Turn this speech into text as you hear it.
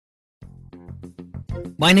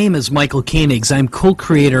My name is Michael Koenigs. I'm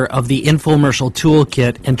co-creator of the Infomercial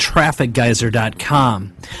Toolkit and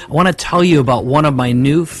TrafficGeyser.com. I want to tell you about one of my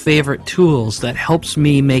new favorite tools that helps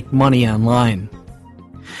me make money online.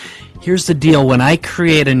 Here's the deal. When I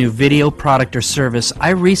create a new video, product, or service,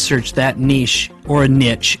 I research that niche or a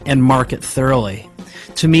niche and market thoroughly.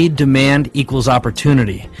 To me, demand equals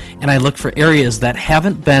opportunity, and I look for areas that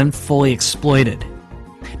haven't been fully exploited.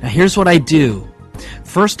 Now here's what I do.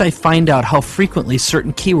 First, I find out how frequently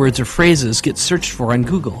certain keywords or phrases get searched for on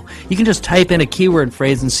Google. You can just type in a keyword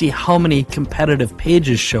phrase and see how many competitive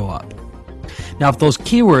pages show up. Now, if those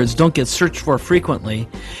keywords don't get searched for frequently,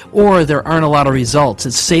 or there aren't a lot of results,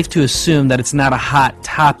 it's safe to assume that it's not a hot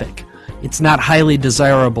topic. It's not highly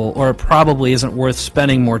desirable, or it probably isn't worth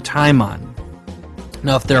spending more time on.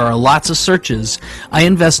 Now, if there are lots of searches, I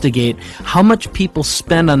investigate how much people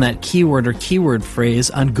spend on that keyword or keyword phrase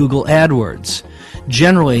on Google AdWords.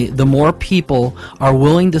 Generally, the more people are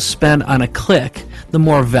willing to spend on a click, the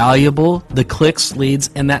more valuable the clicks,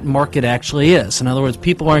 leads, and that market actually is. In other words,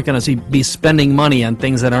 people aren't going to be spending money on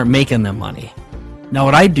things that aren't making them money. Now,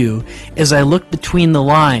 what I do is I look between the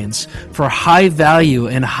lines for high value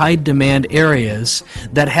and high demand areas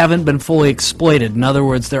that haven't been fully exploited. In other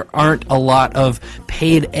words, there aren't a lot of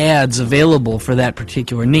paid ads available for that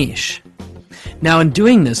particular niche. Now, in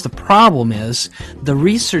doing this, the problem is the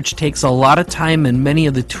research takes a lot of time, and many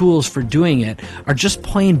of the tools for doing it are just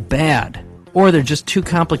plain bad, or they're just too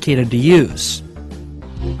complicated to use.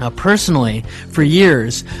 Now, personally, for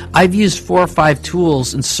years, I've used 4 or 5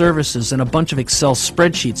 tools and services and a bunch of Excel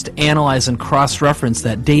spreadsheets to analyze and cross-reference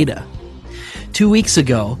that data. 2 weeks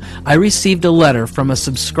ago, I received a letter from a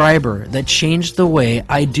subscriber that changed the way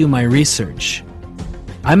I do my research.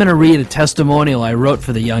 I'm going to read a testimonial I wrote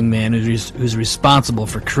for the young man who's responsible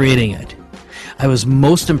for creating it. I was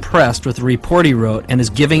most impressed with the report he wrote and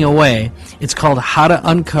is giving away. It's called How to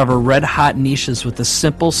Uncover Red Hot Niches with a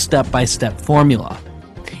Simple Step-by-Step Formula.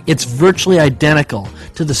 It's virtually identical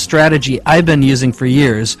to the strategy I've been using for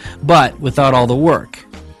years, but without all the work.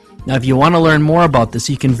 Now, if you want to learn more about this,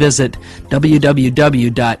 you can visit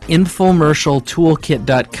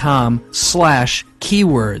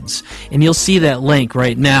www.infomercialtoolkit.com/keywords, and you'll see that link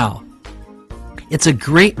right now. It's a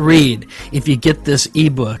great read if you get this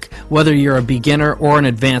ebook, whether you're a beginner or an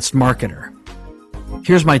advanced marketer.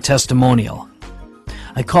 Here's my testimonial.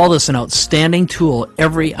 I call this an outstanding tool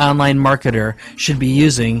every online marketer should be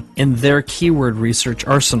using in their keyword research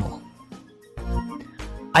arsenal.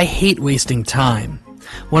 I hate wasting time.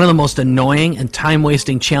 One of the most annoying and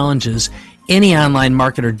time-wasting challenges any online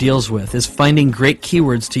marketer deals with is finding great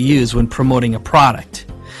keywords to use when promoting a product.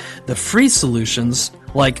 The free solutions,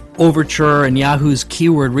 like Overture and Yahoo's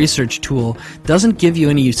keyword research tool, doesn't give you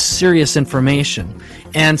any serious information,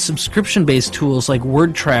 and subscription-based tools like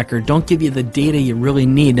WordTracker don't give you the data you really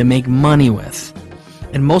need to make money with.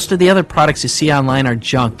 And most of the other products you see online are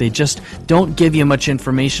junk. They just don't give you much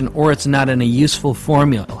information, or it's not in a useful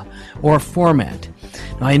formula or format.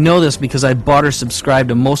 Now, I know this because I bought or subscribed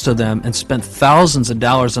to most of them and spent thousands of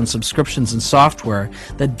dollars on subscriptions and software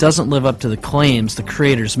that doesn't live up to the claims the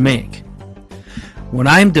creators make. When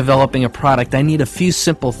I'm developing a product, I need a few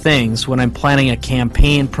simple things when I'm planning a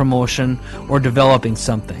campaign, promotion, or developing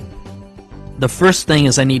something. The first thing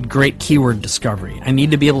is I need great keyword discovery. I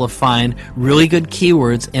need to be able to find really good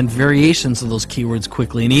keywords and variations of those keywords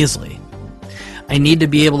quickly and easily. I need to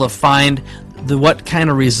be able to find what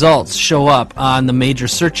kind of results show up on the major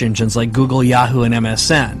search engines like Google, Yahoo, and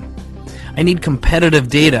MSN. I need competitive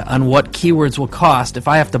data on what keywords will cost if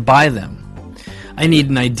I have to buy them. I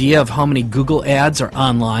need an idea of how many Google ads are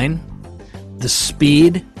online. The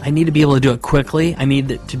speed, I need to be able to do it quickly. I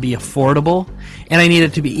need it to be affordable. And I need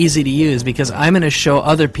it to be easy to use because I'm going to show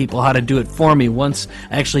other people how to do it for me once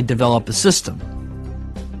I actually develop a system.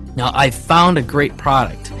 Now, I found a great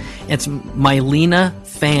product. It's Mylena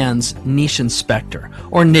Fans Niche Inspector,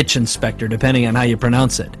 or Niche Inspector, depending on how you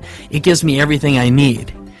pronounce it. It gives me everything I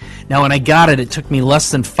need. Now, when I got it, it took me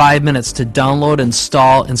less than 5 minutes to download,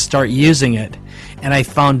 install, and start using it. And I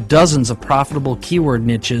found dozens of profitable keyword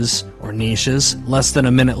niches, or niches, less than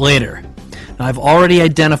a minute later. Now, I've already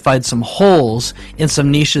identified some holes in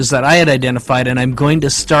some niches that I had identified, and I'm going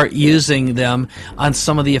to start using them on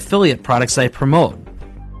some of the affiliate products I promote.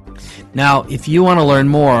 Now, if you want to learn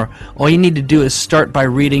more, all you need to do is start by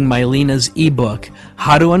reading Mylena's ebook,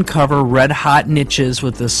 How to Uncover Red Hot Niches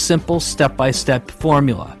with a Simple Step-by-Step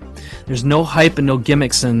Formula. There's no hype and no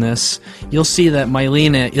gimmicks in this. You'll see that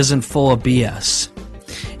Mylena isn't full of BS.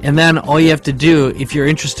 And then all you have to do, if you're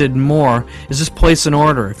interested in more, is just place an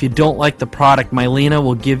order. If you don't like the product, Mylena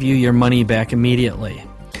will give you your money back immediately.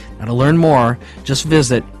 Now, to learn more, just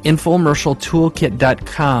visit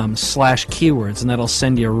infomercialtoolkit.com/keywords, and that'll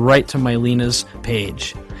send you right to Mylina's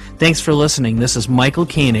page. Thanks for listening. This is Michael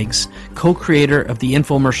Koenigs, co-creator of the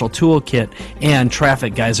Infomercial Toolkit and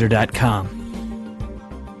TrafficGeyser.com.